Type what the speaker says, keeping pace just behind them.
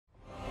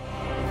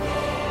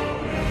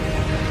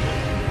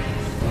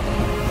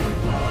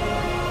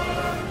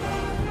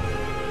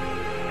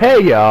Hey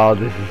y'all,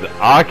 this is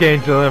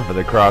Archangel M for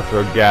the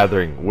Crossroad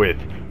Gathering with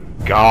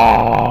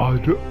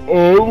God of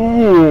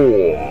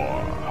War.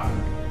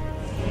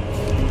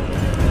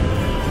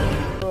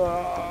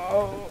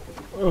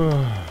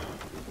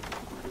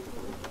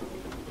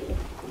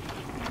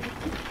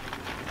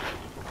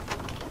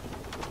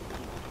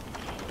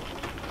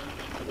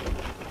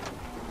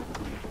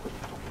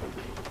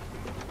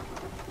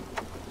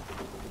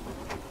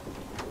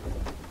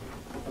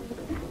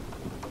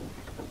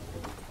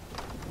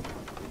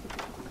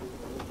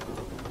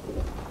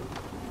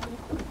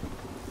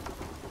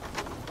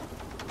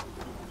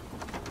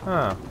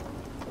 Huh.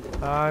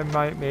 I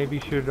maybe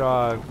should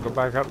go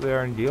back up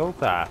there and deal with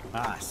that.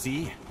 Ah,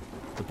 see?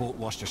 The boat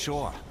washed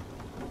ashore.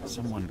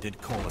 Someone did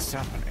call a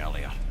serpent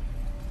earlier.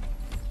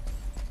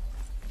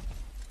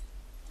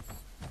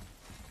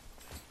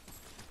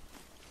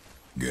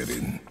 Get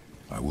in.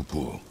 I will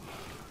pull.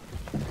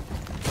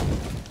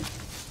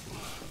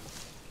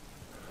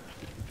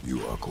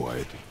 You are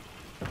quiet.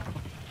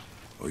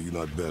 Are you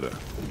not better?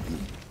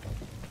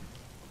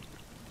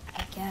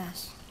 I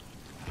guess.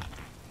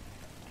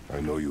 I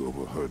know you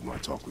overheard my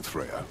talk with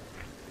Freya.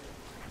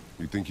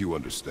 You think you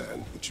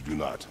understand, but you do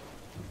not.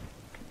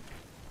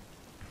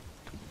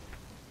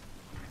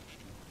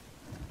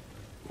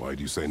 Why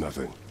do you say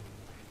nothing?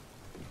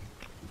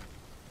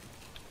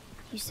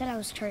 You said I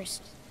was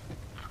cursed.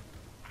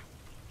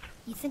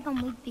 You think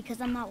I'm weak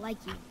because I'm not like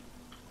you.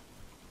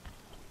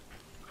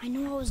 I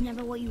know I was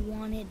never what you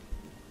wanted.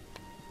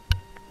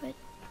 But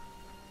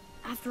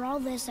after all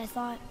this, I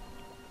thought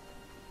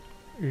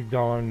You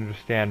don't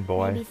understand,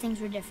 boy. maybe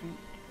things were different.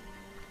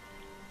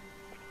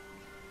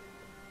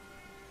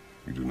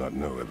 You do not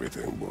know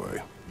everything,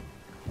 boy.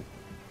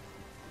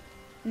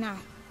 No.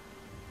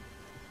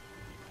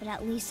 But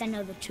at least I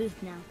know the truth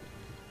now.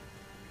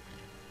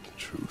 The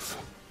truth.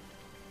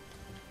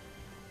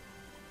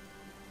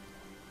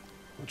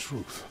 The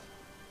truth.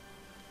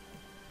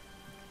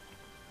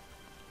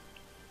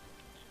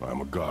 I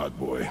am a god,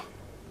 boy.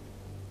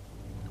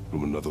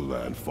 From another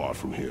land far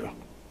from here.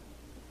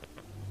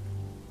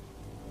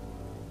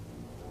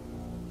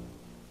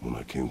 When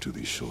I came to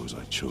these shores,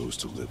 I chose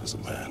to live as a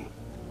man.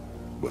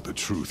 But the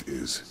truth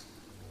is,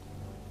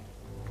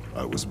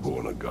 I was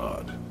born a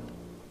god.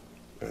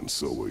 And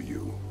so were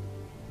you.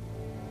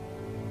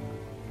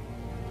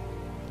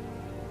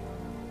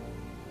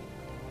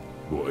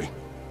 Boy,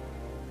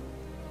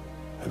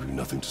 have you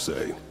nothing to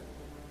say?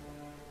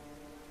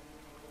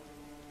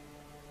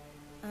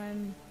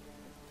 Can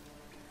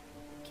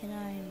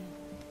I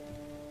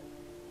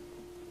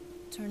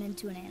turn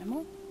into an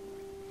animal?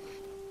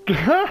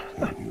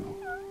 Can you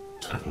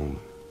turn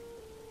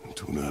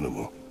into an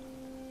animal?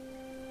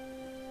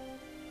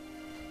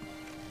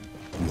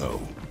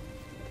 No.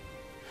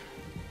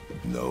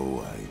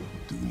 No, I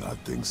do not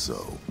think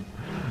so.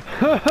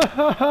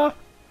 I'm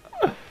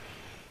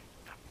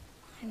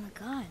a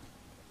god.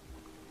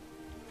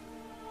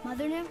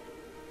 Mother knew?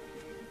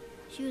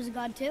 She was a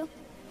god too?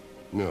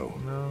 No.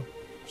 No.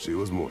 She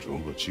was mortal,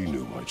 but she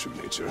knew my true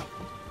nature.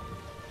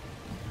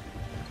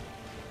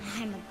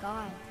 I'm a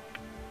god.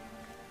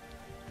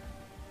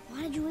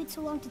 Why did you wait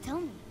so long to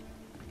tell me?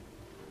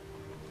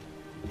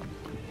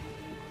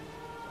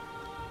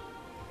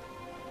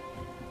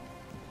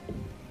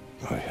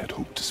 I had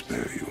hoped to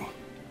spare you.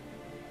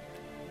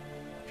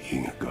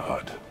 Being a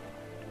god,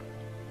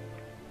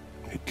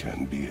 it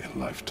can be a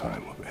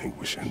lifetime of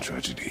anguish and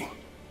tragedy.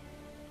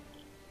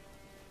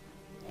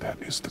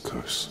 That is the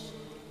curse.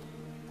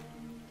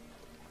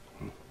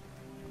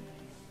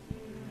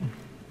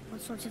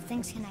 What sorts of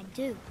things can I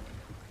do?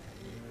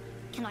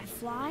 Can I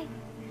fly?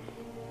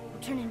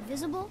 Or turn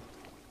invisible?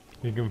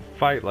 You can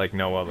fight like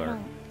no I other.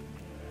 don't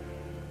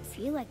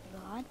feel like a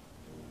god.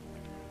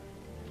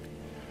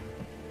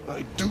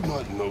 I do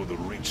not know the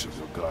reach of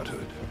your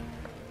godhood.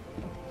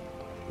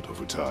 But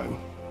over time,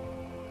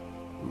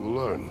 we will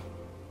learn.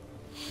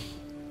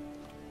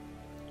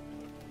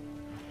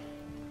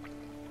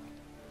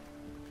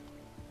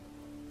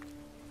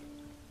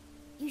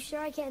 You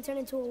sure I can't turn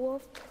into a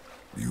wolf?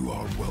 You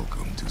are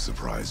welcome to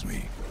surprise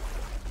me.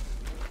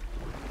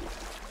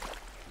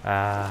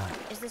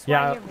 Is this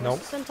Yeah, why you hear voices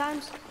nope.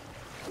 sometimes?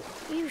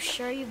 Are you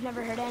sure you've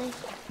never heard any?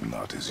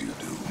 Not as you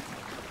do.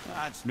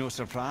 That's no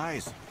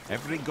surprise.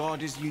 Every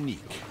god is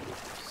unique.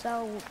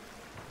 So,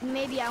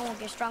 maybe I won't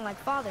get strong like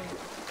Father,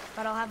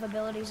 but I'll have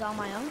abilities all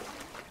my own?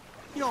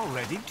 You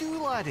already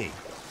do, laddie.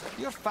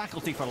 Your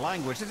faculty for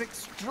language is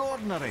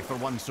extraordinary for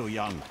one so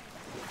young.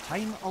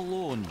 Time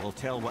alone will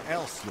tell what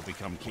else you'll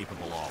become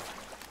capable of.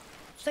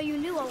 So you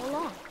knew all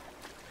along?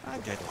 I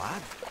did,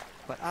 lad.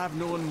 But I've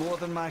known more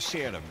than my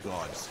share of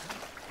gods.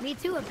 Me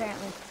too,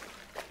 apparently.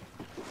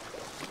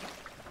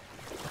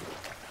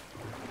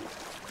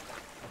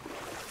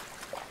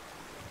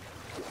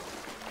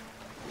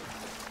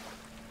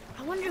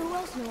 I wonder who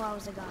else knew I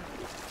was a god.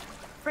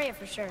 Freya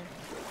for sure.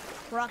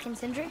 Rock and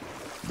Sindri?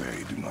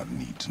 They do not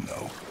need to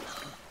know.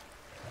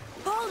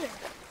 Baldur!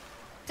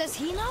 Does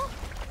he know?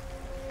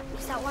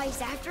 Is that why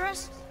he's after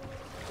us?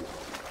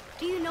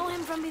 Do you know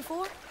him from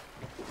before?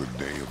 The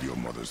day of your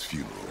mother's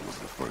funeral was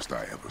the first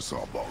I ever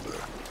saw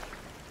Baldur.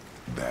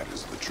 That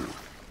is the truth.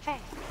 Hey,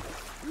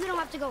 we don't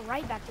have to go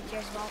right back to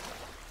Tirzval,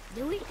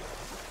 do we?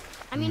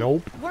 I mean,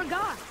 Nope. We're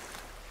God.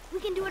 We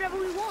can do whatever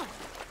we want,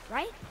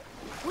 right?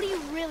 What do you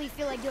really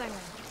feel like doing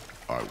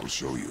right now? I will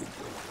show you.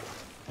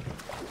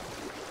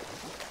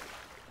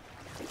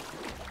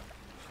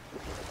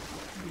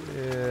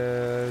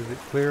 Is it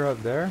clear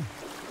up there?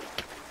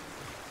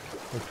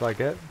 Looks like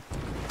it.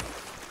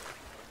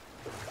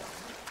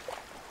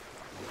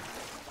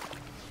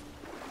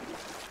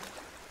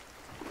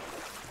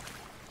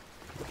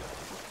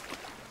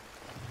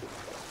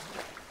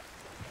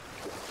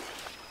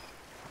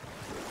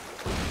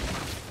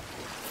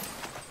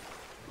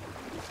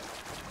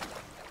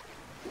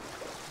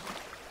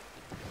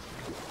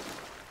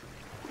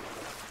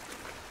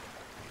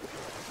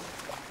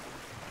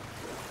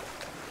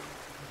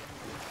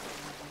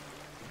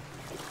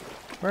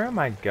 Where am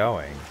I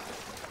going?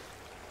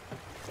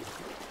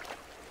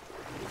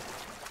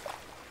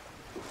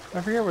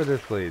 I forget where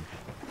this leads.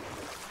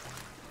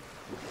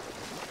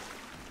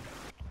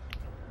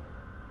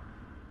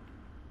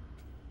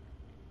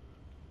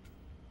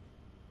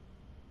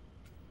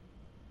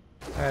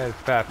 As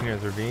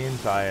Fafnir's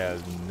Ravines, I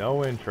have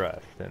no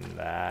interest in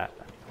that.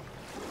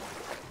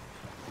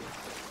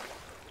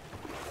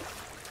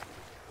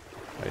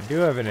 What I do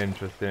have an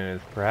interest in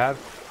is perhaps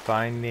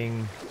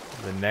finding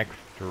the next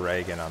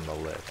dragon on the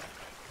list.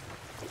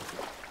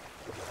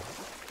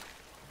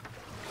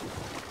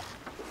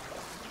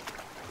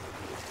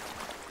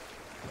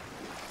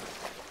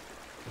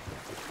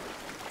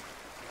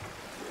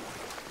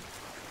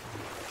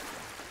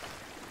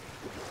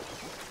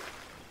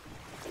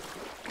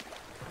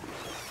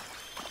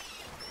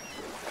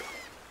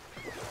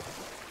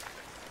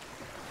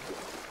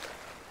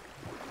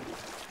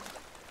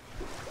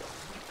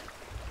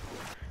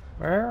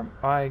 Where am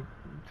I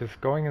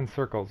just going in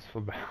circles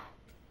about?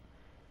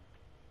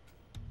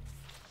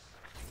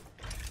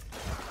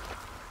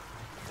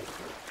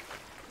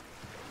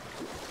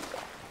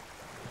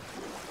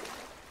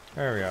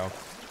 There we go.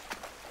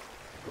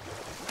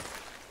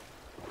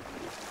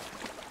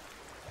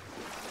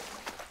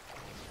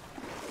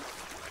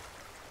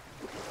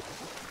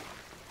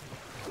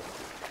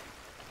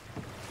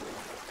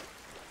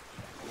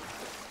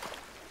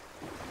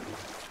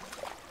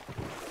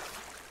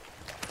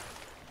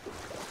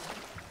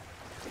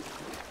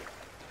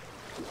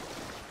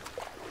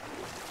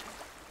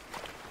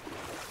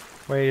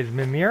 Wait, is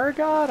Mimir a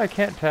god? I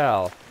can't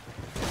tell.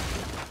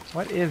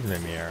 What is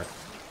Mimir?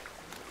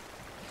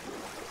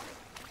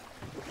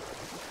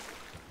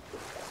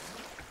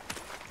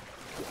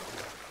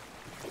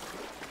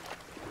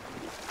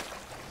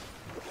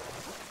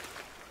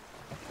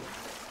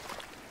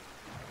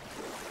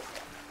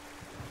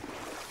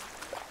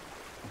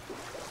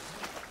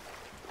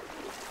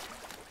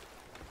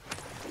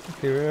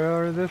 Let's see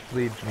where this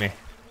leads me.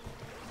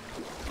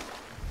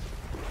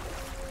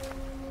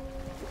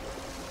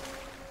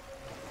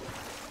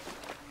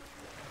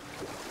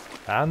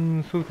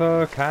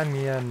 Ansuta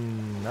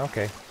Canyon.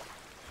 Okay.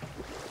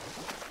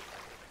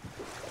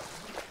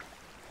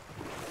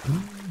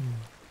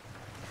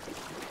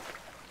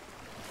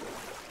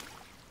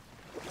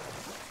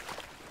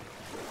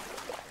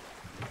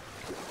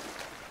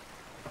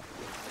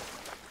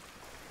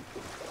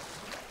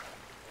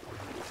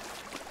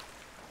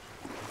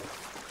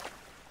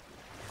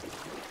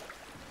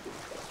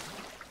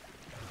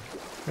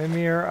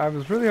 Mimir, I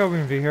was really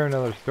hoping to hear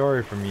another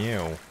story from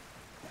you.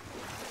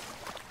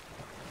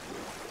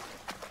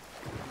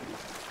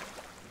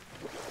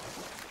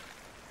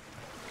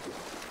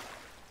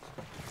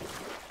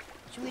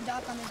 Should we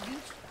dock on this beach?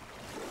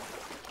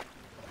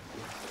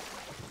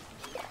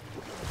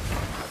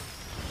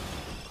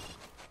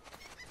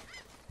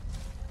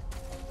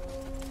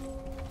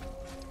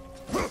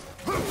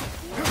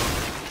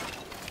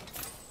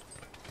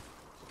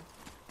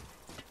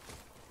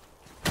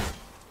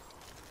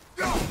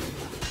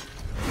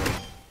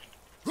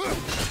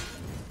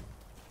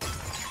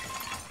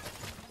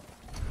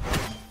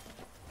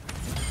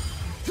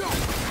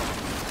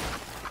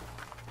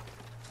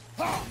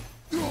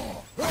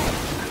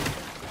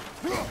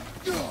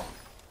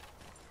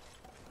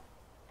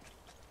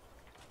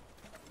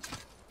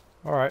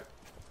 Alright.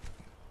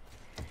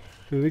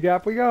 Through the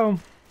gap we go.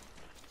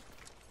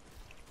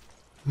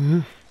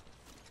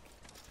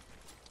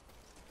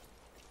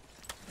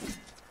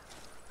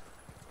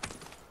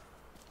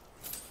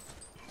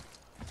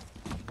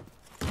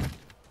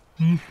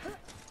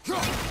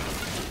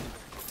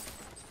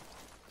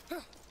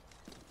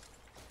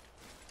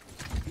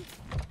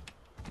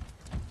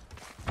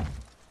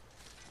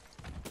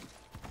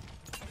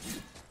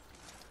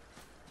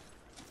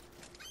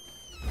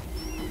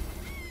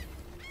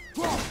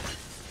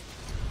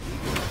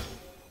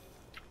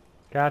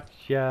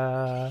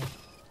 Gotcha.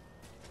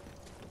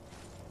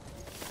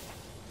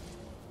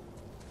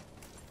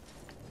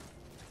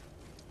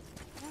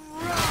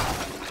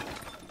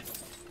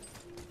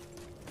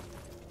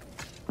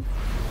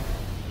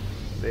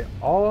 They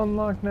all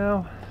unlocked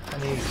now? I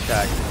need to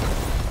check.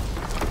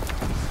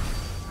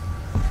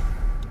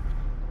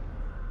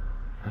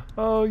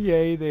 Oh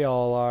yay, they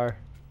all are.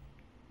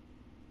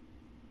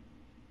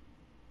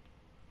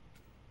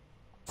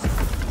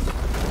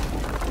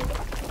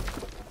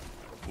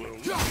 Well,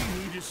 look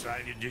who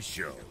decided to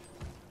show.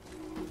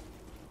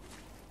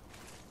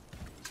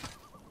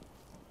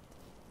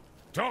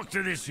 Talk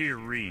to this here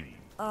ring.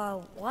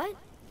 What?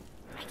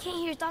 I can't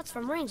hear thoughts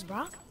from rings,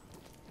 Brock.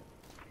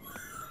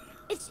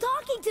 It's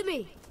talking to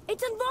me!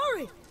 It's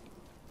Andvari!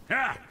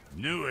 Ha!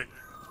 Knew it.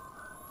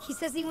 He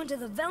says he went to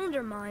the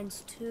Velander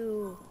mines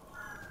to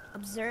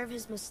observe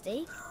his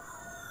mistake,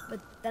 but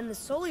then the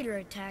Soul Eater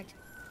attacked,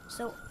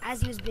 so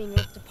as he was being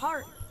ripped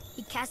apart,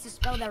 he cast a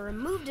spell that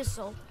removed his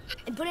soul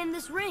and put it in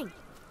this ring.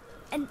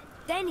 And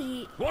then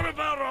he... What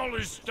about all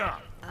his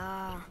stuff?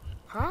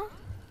 Huh?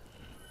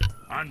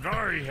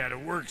 Andvari had a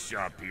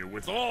workshop here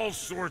with all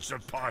sorts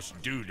of posh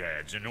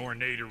doodads and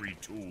ornatory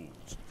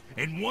tools,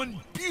 and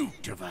one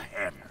beaut of a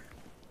hammer.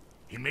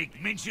 You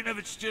make mention of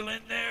it still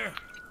in there?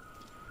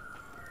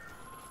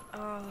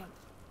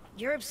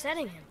 You're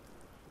upsetting him.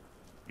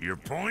 Your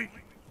point?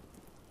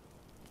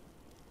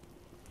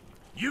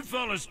 You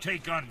fellas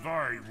take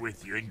Andvari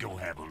with you and go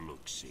have a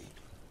look-see.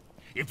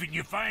 If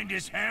you find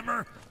his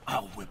hammer,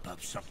 I'll whip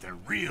up something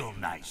real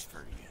nice for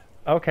you.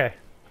 Okay.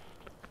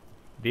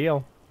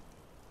 Deal.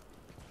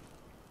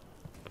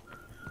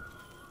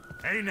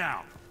 Hey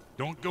now,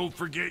 don't go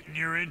forgetting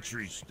your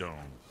entry stone.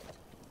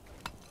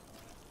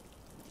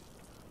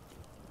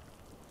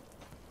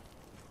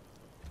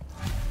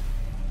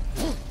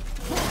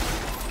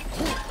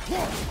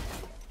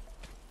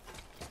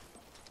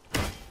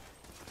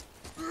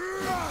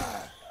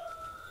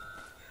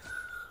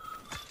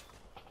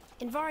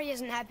 Andvari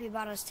isn't happy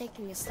about us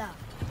taking his stuff.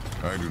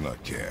 I do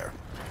not care.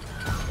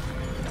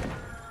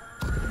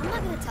 I'm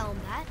not gonna tell him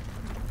that.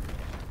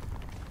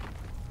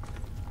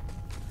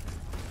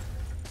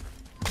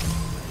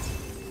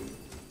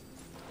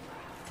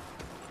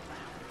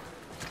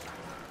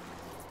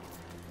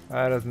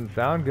 That doesn't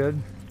sound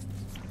good.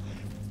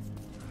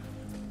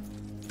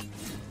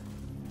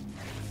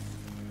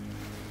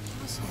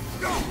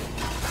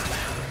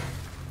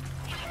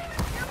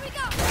 Here we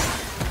go!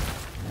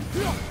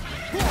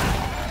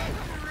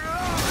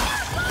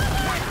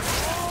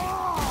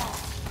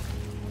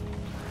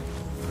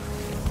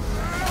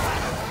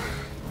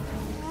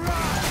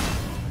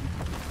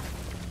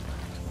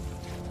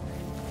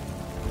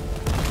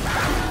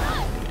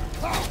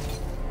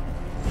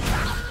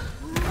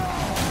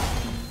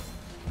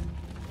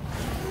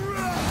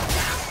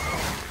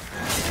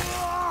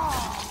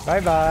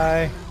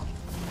 Bye-bye.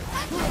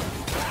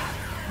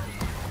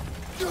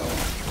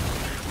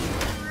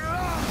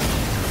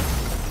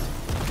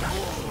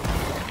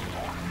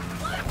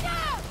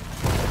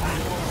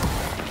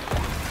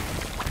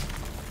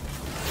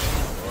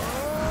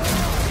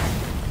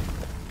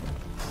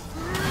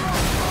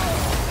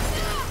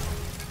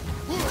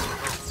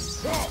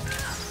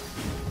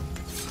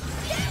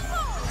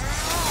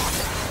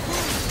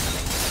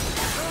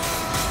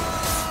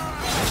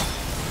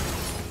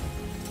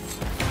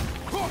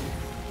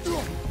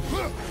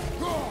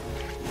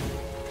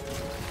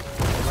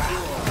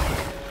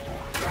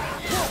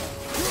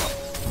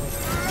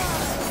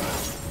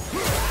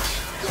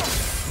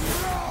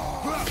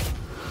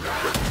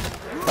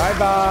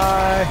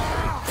 Bye-bye.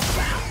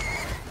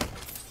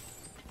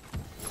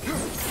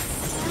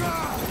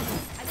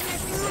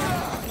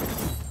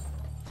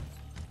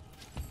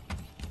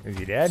 Is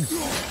he dead?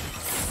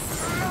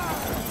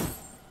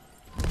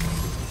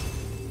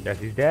 Guess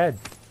he's dead.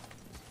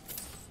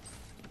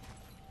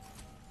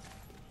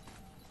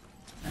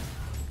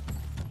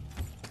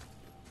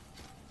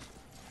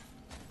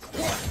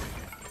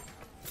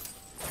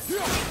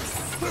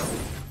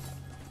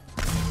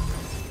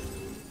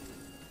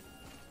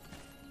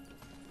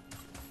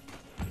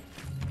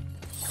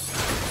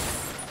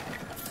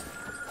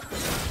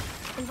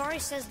 Andvari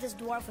says this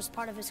dwarf was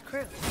part of his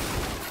crew,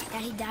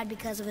 that he died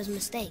because of his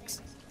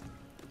mistakes.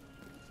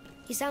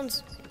 He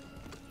sounds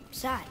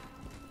sad.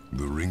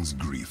 The ring's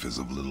grief is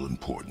of little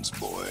importance,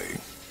 boy.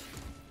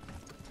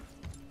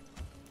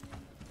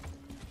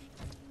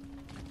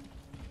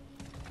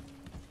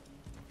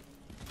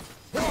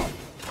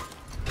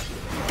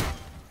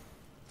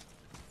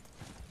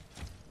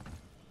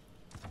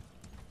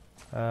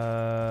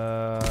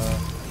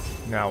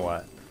 Now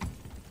what?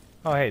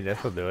 Oh, hey,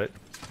 this will do it.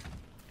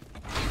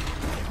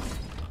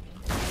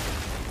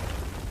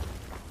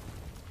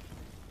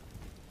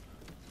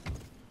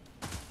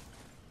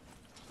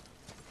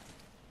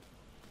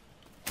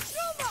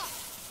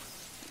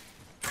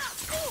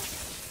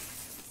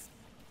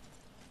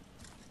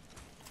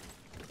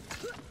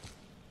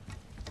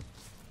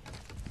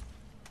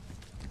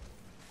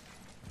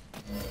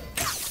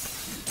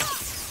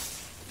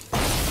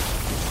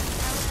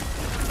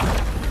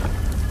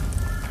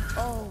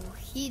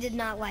 He did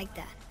not like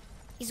that.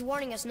 He's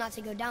warning us not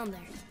to go down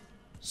there.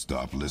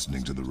 Stop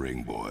listening to the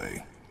ring,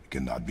 boy. It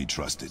cannot be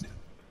trusted.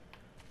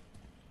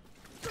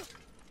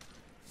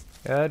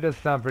 Yeah, that does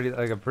sound pretty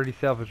like a pretty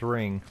selfish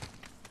ring.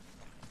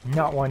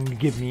 Not wanting to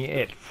give me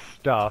its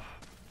stuff.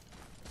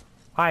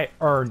 I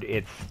earned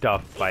its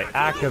stuff by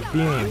act of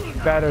being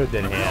better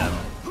than him.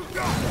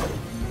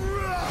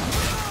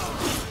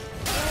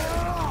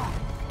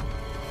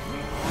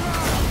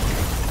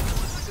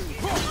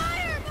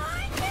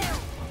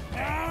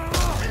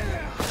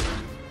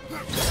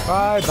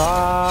 Bye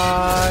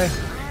bye.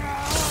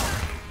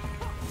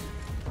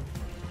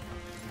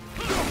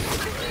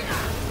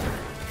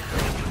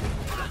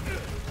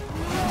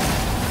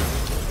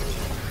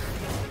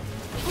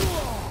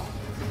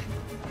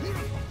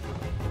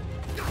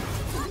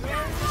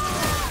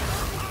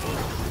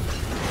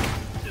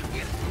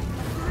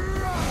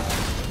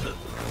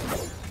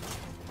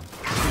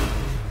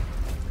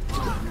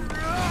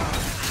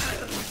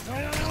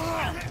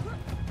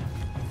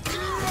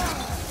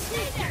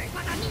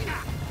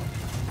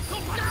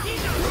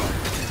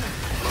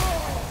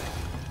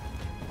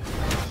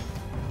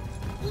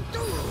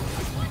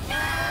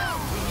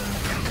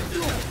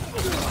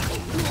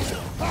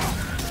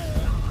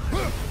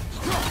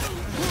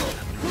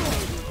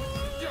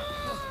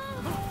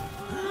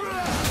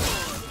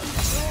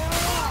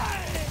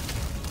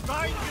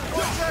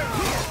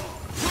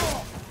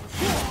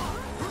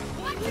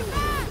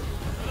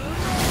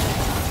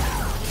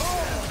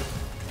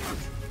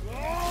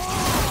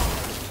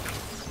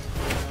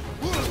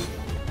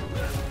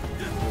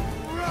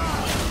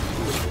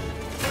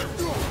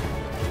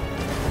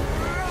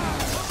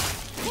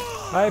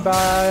 Bye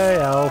bye,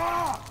 elf.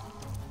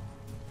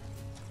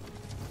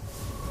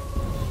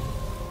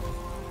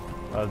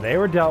 Well, they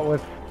were dealt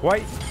with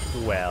quite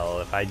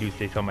well, if I do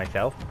say so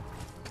myself.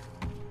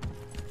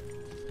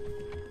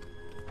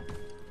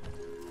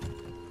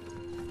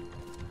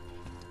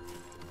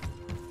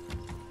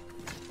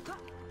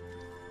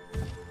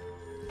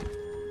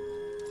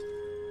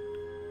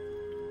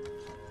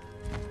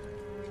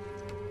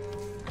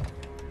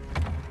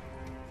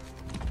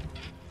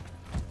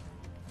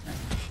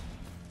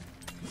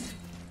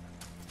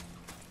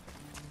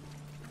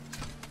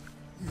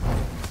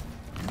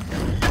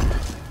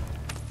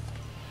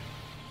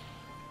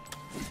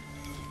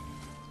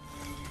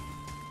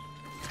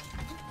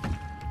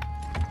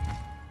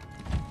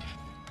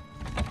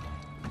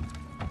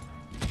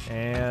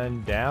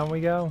 And down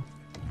we go.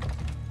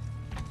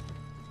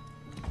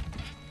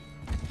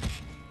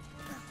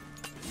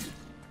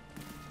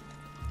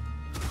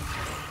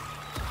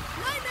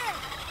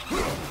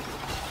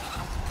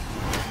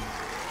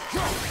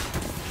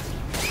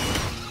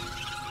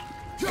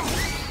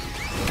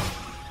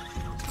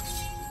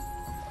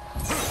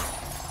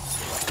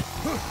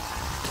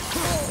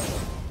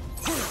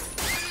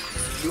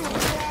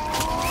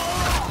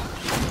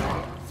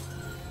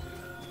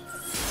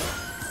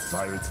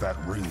 Silence that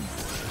ring.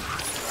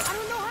 I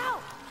don't know how.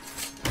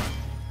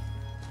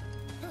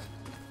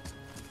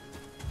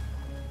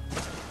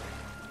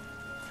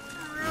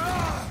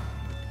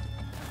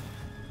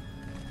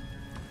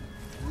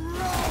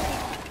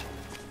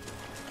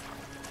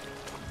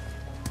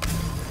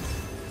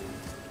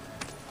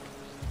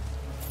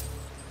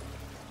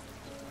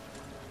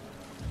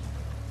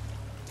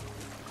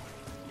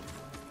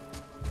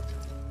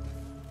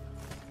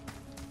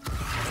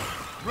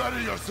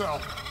 Ready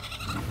yourself.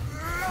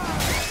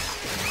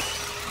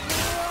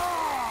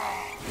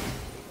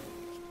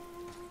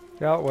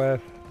 Dealt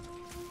with.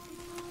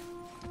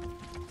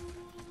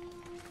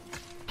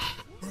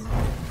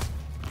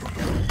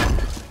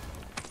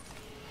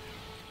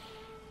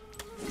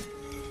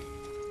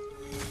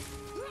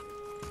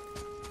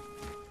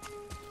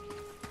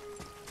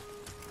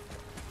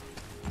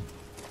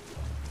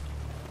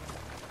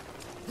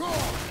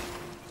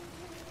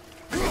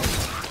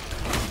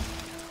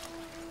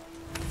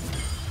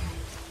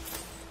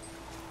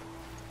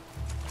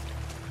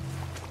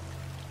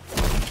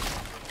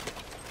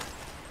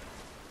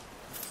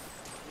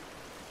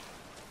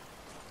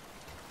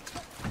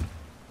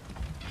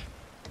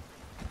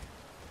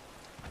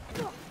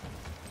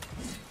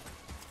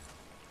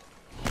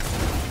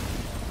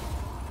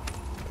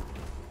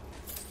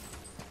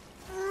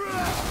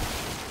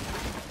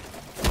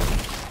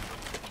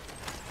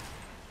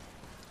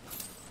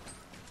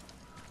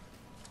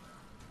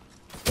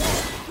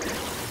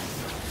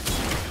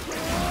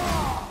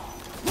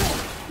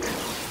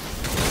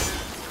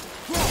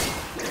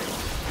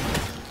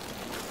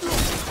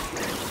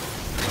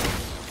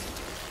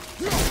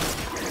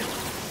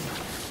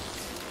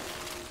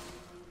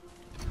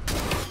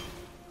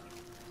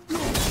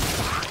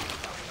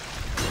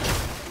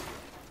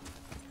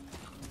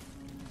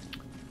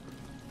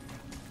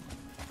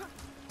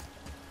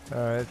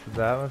 Alright, so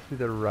that must be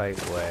the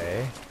right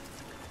way.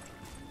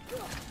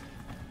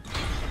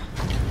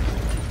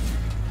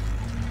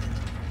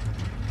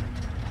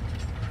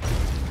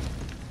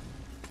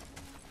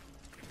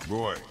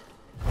 Boy,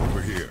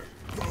 over here.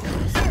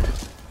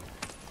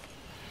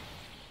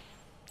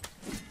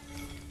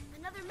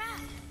 Another map.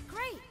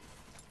 Great.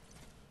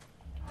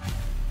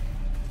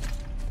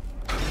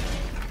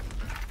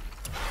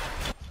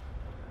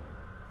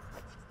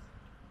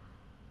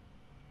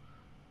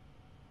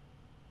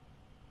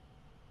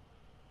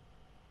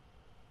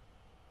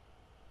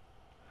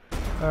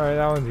 Alright,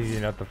 that one's easy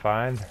enough to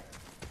find.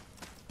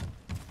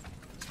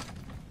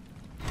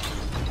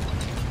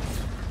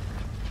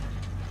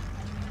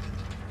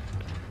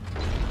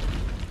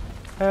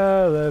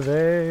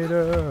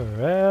 Elevator,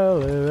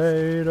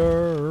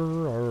 elevator.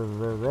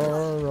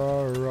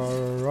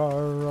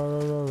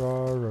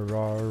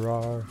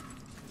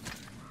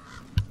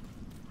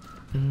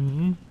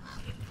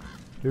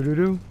 Do do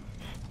do.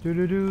 Do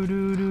do do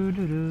do do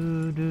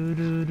do do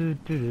do do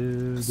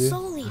do. A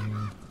soul eater.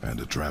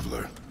 And a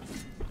traveler.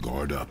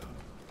 Guard up.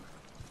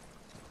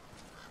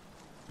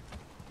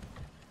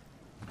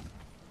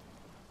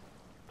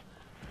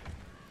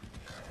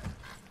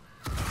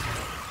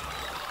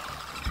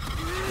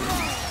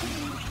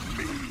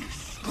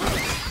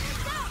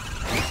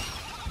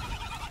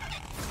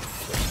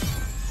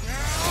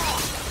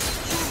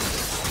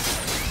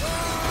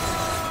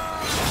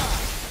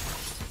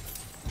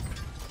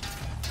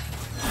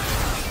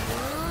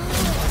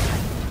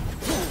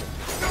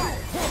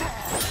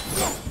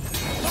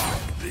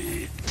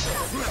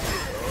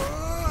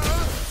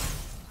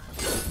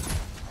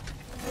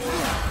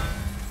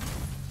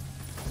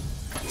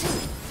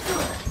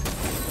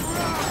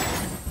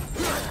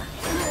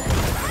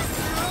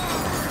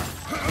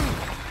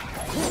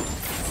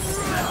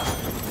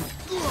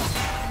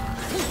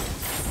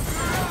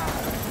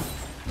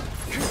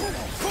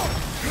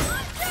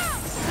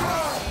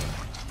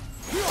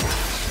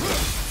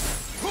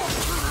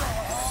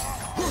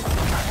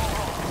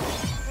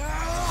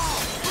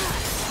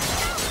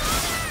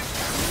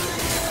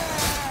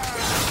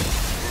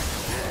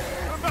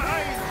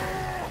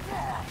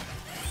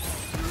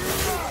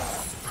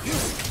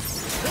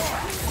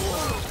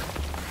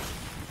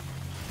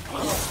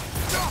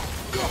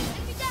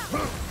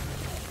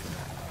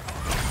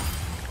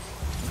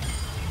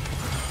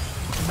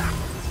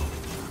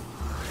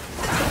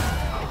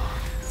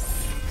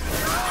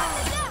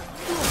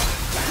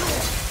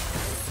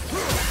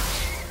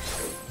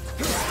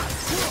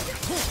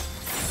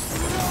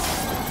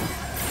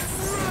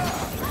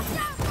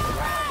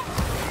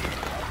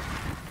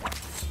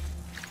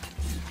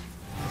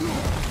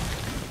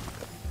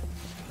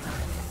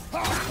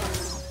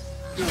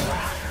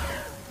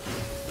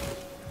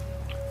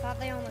 Thought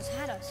they almost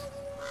had us.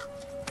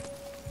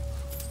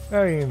 I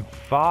haven't even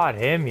fought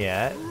him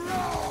yet.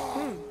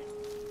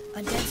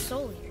 A dead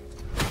soul eater.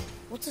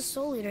 What's a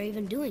soul eater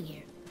even doing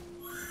here?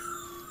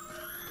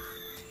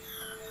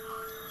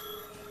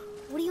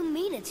 What do you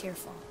mean it's your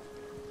fault?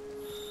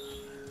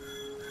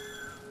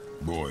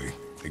 Boy,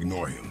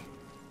 ignore him.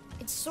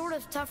 It's sort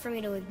of tough for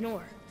me to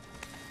ignore.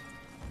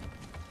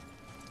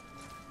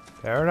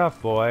 Fair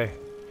enough, boy.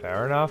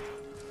 Fair enough.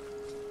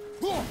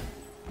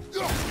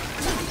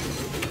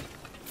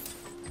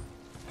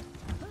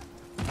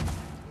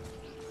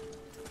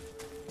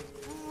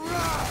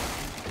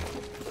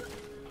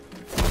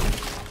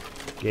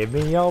 Give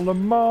me all the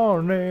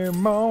money,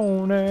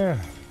 money.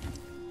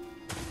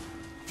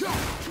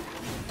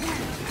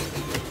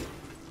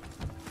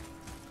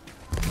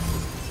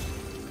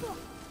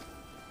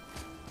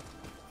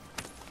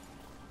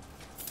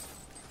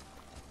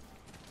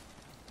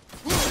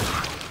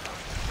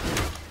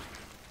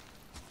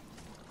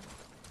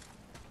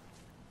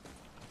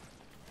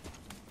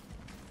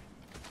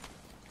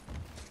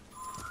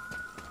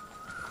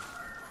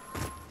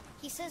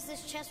 He says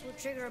this chest will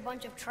trigger a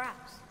bunch of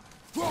traps.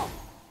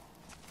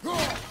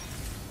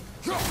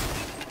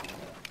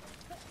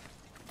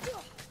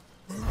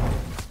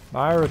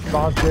 My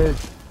response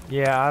is,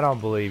 yeah, I don't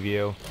believe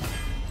you.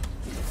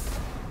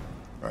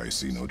 I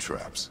see no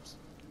traps.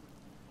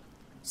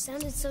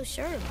 Sounded so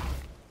sure about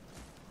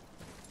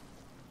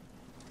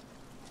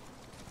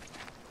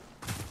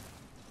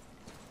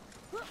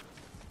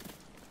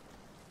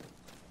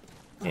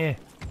it. Eh.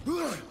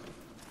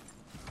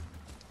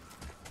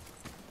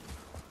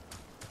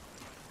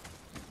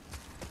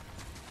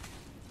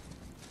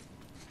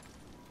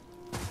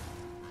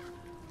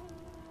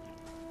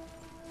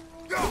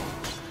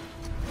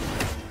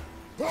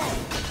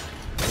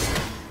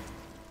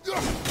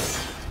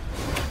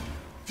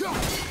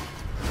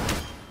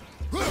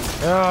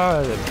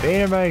 Ah, the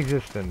bane of my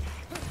existence.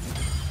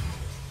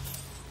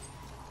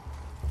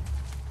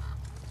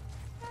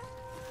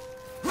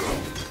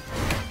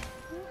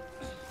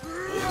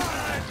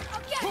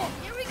 Okay,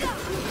 here we go.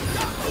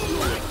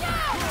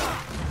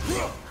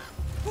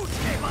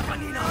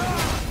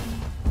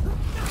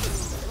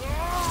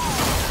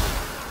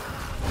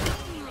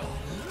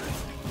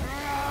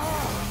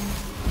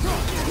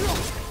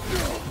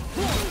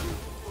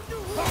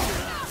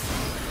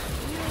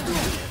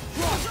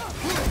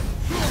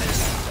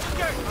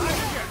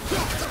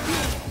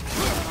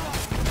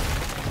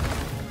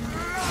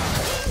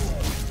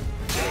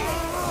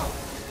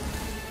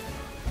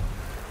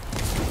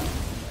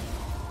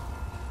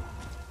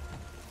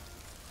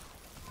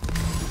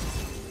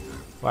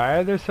 Why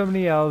are there so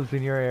many elves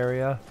in your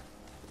area?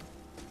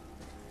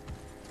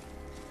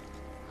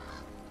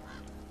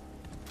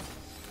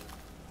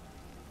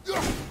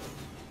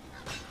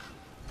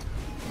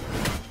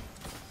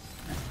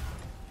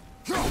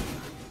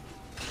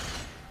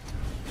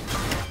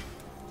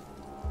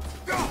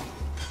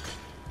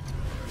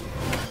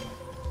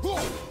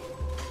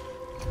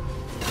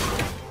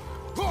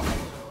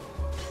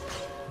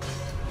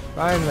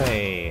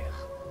 Finally.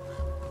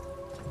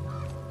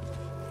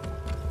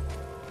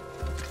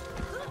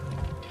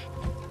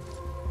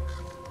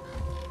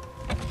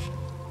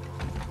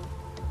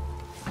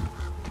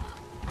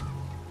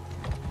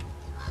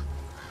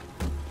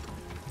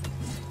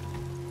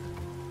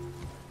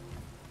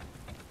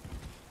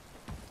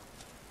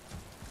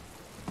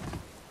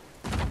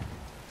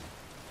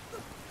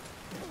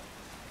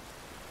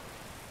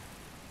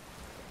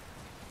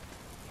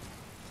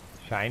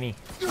 Shiny.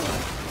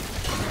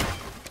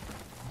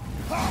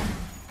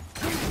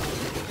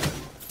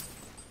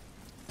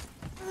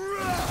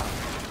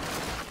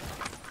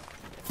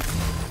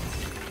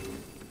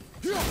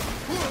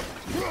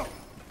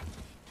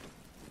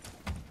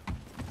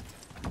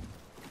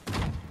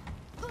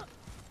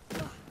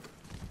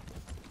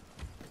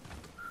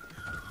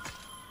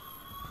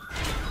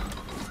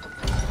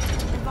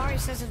 Navari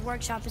says his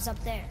workshop is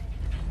up there.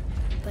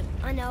 But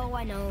I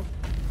know.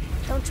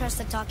 Don't trust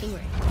the talking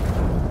ring.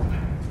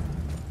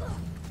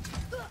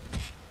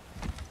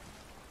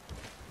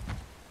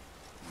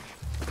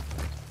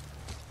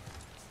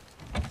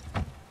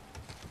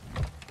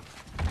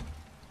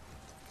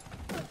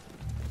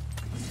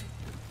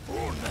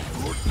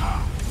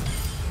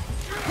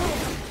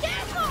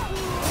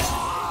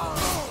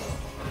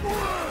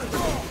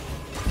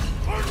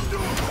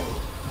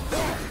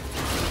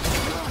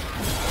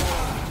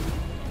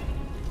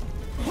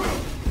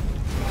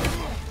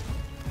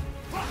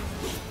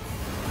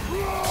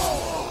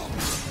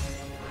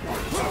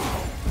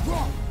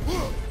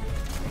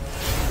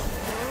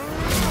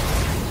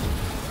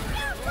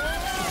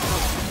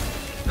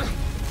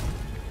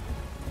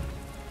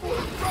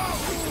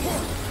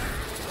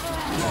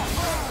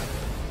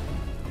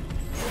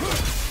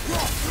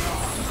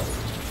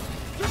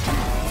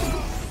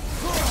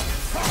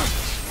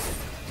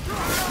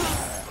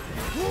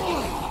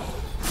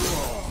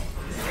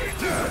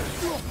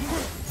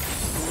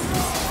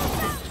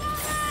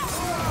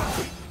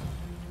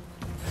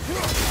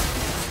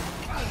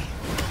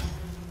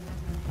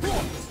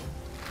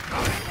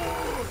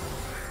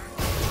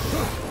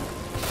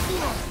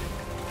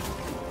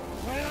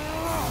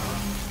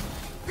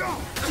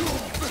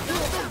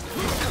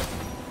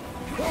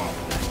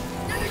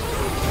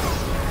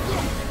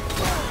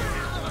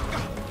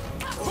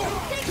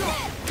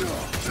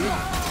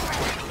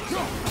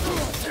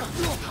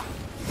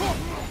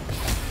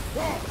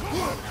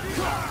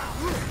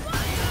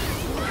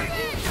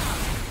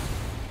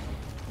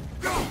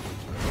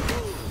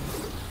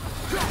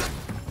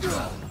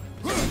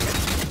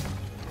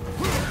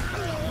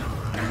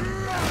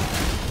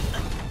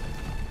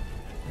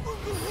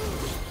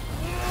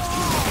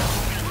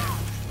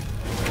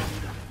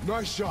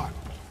 Nice shot.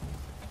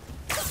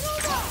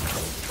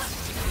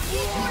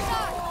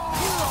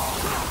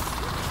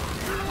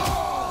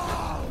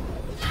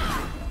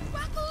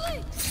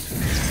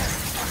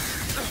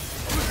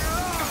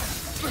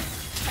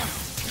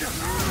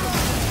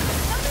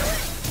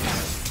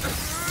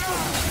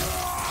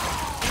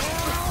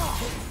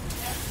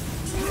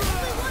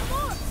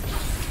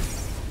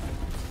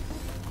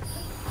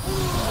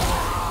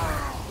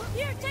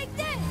 Here, take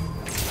this!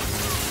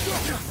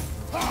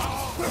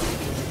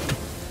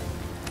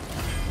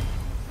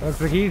 Looks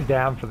like he's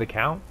down for the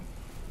count.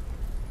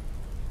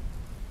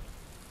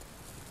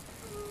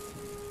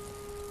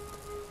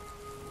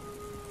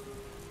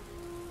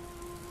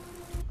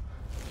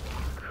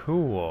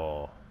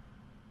 Cool.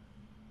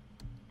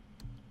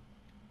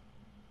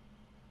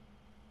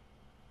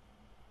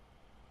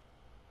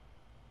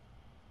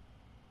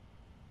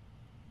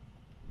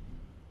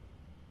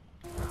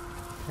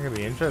 It's gonna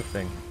be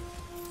interesting.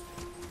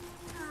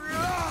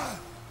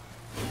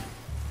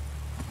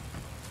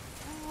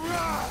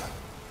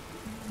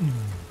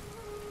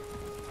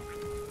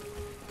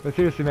 But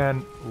seriously,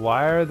 man,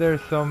 why are there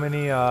so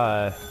many,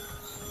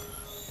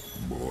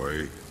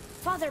 Boy.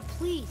 Father,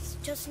 please,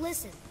 just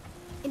listen.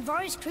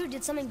 Invari's crew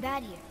did something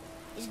bad here.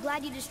 He's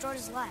glad you destroyed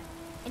his lab,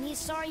 and he's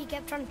sorry you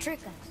kept trying to trick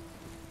us.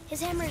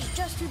 His hammer is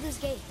just through this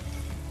gate.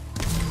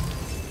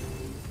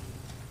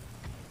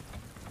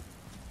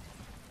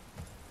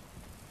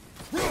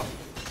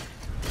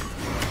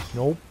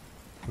 Nope.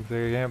 Looks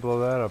like I can't blow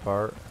that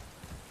apart.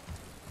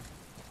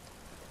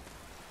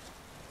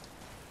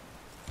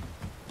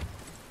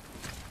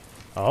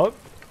 Up.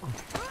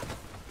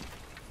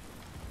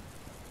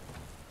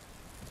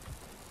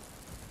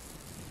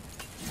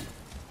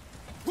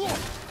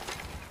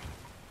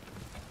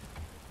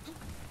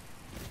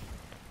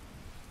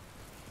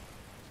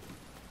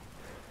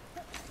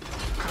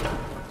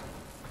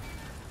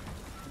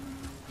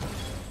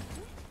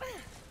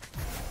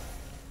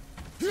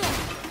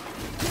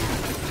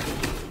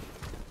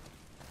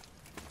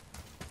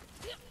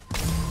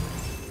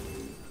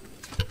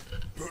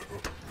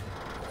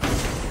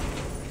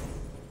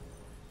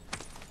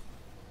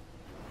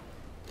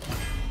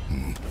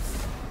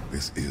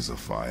 This is a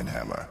fine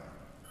hammer.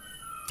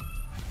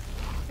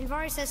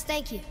 Invari says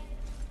thank you.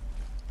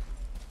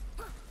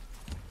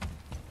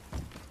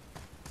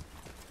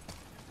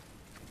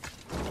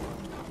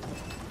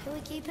 Can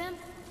we keep him?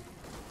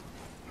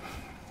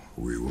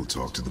 We will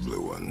talk to the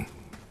blue one.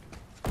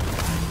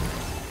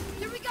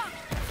 Here we go!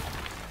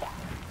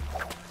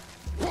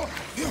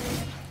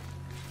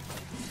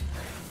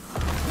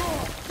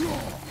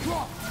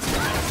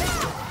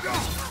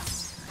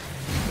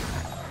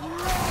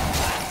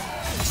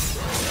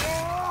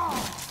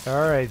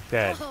 Alright,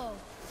 dead. Oh.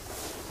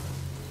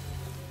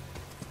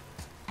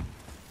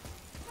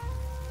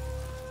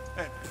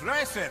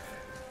 Impressive!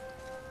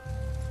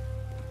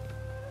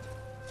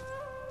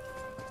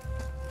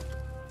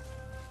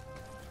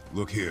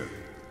 Look here.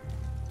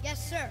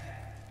 Yes, sir.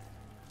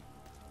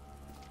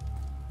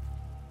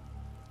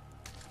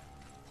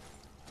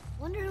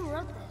 Wonder who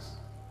wrote this.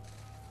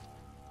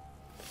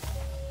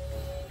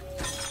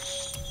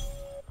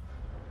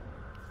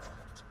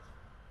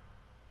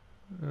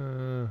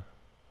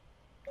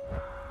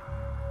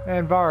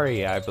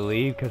 Anvari, I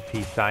believe, because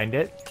he signed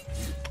it.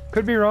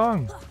 Could be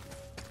wrong.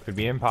 Could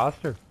be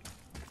imposter.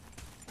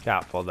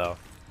 Doubtful, though.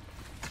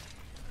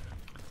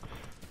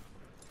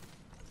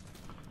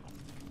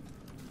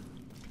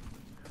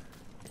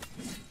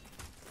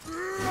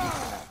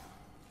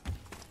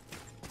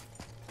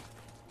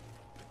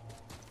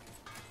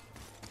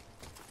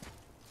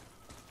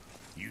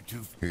 You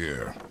two...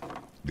 Here.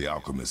 The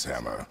alchemist's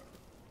hammer.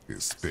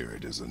 His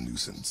spirit is a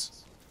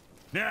nuisance.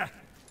 Nah,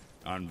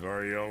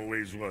 Anvari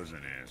always was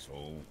an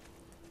asshole.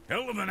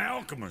 Hell of an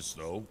alchemist,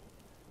 though.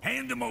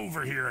 Hand him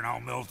over here and I'll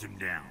melt him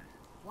down.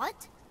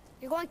 What?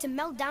 You're going to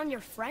melt down your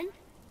friend?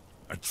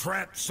 A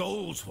trapped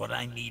soul's what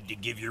I need to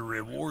give your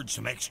reward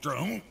some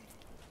extra oomph.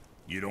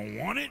 You don't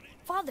want it?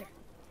 Father,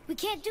 we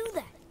can't do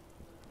that.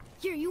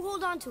 Here, you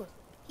hold on to him.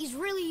 He's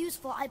really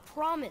useful, I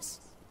promise.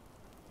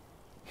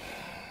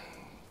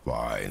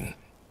 Fine.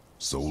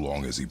 So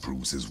long as he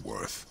proves his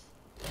worth.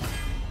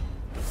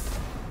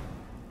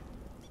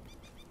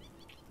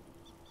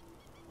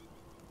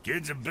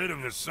 Kid's a bit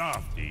of a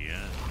softie,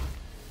 huh?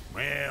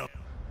 Well...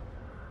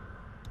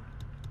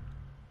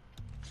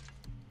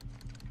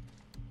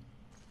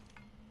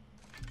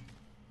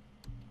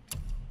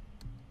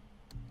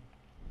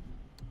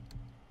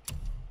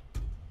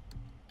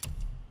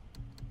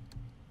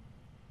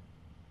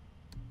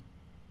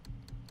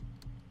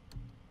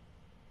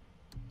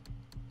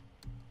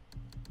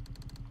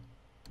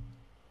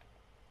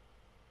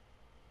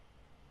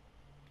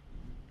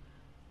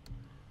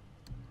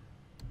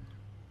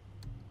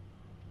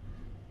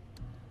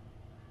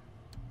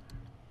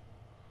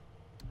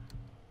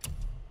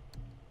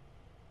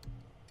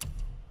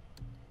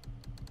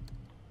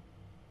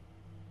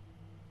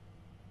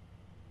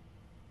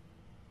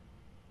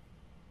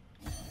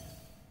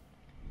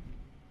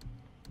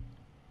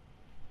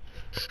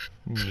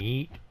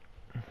 Neat.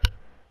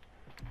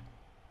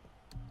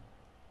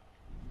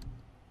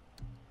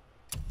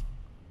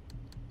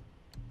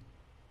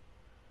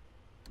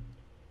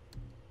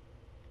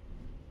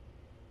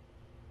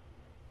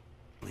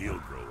 He'll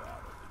grow out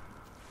of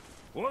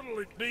it. What'll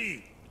it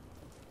be?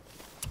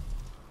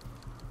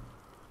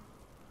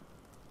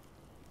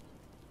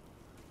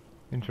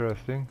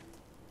 Interesting.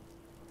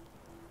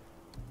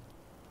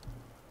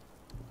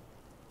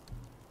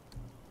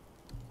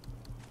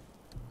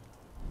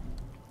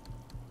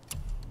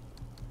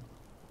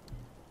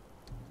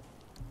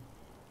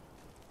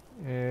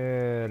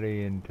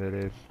 Very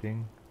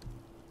interesting.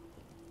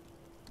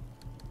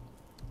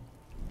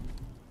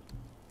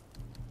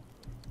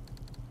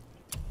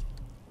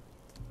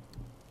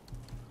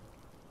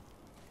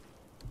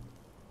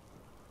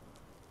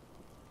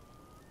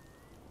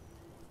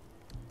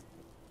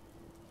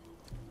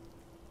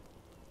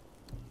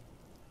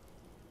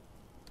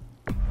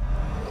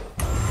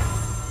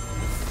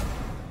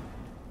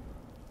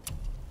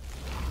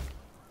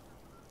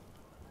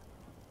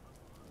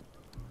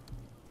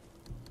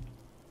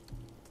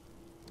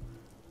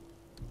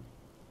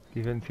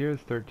 Defense here is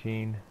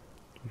 13.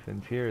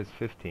 Defense here is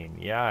 15.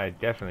 Yeah, I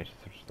definitely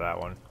should switch to that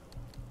one.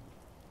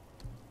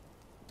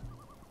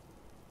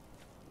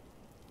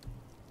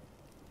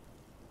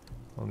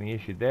 Only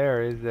issue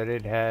there is that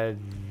it has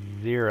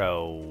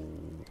 0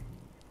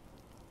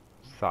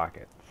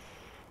 sockets.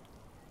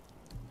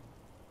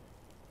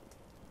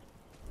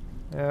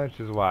 Yeah, which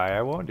is why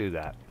I won't do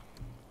that.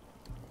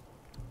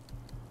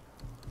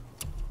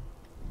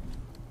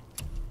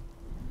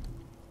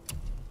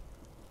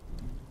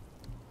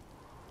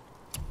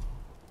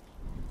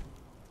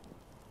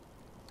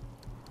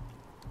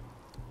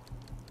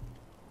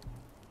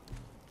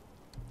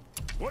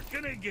 What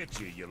can I get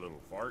you, you little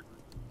fart?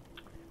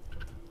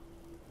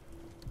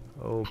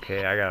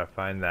 Okay, I gotta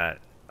find that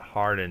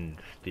hardened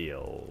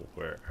steel,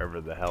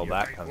 wherever the hell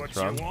that comes what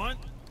from. You want?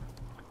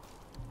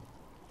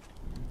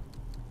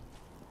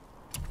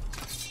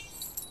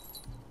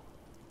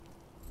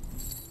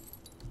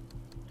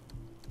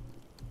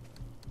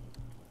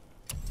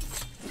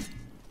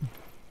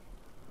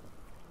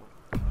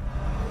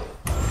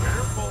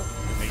 Careful.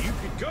 Now you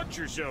could cut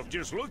yourself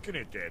just looking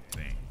at that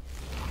thing.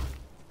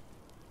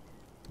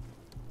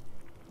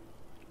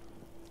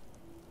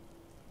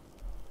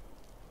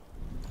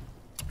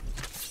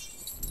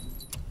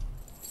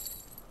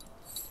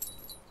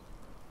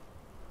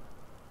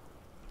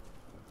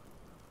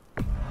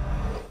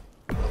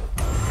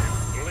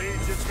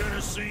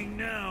 Sing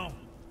now.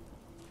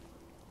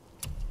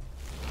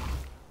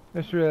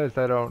 I just realized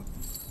I don't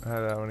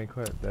have that one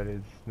equipped. That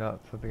is not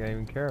something I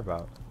even care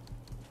about.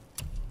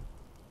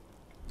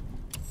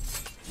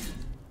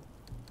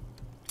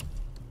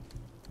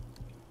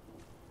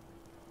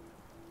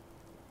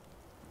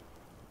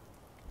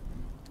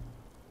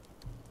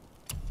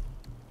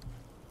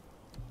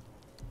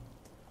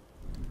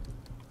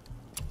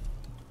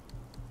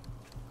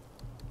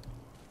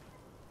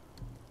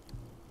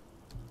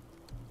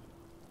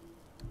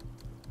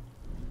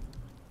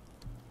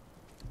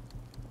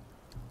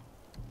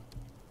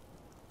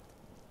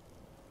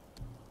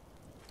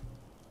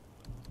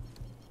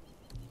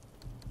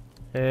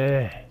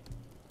 At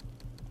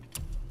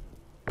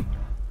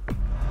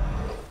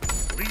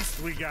least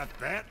we got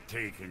that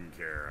taken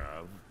care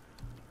of.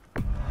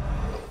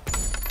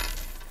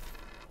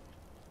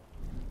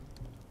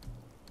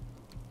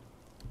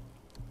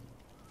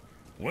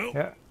 Well,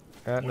 Yeah,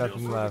 got what else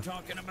nothing were left. we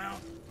talking about?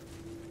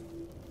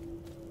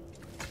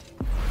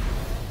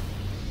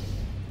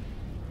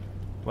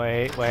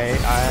 Wait,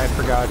 I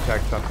forgot to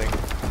check something.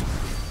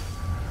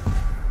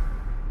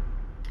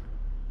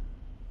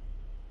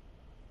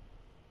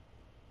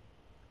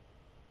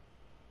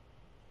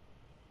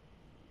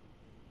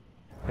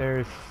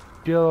 There's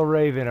still a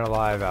Raven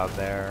alive out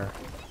there.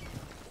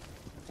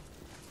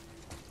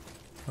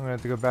 I'm gonna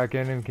have to go back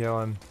in and kill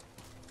him.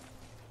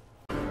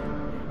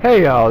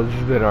 Hey y'all, this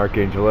has been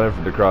Archangel M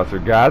from the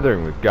Crossroad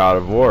Gathering with God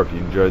of War. If you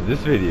enjoyed this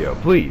video,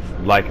 please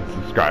like and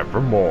subscribe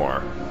for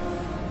more.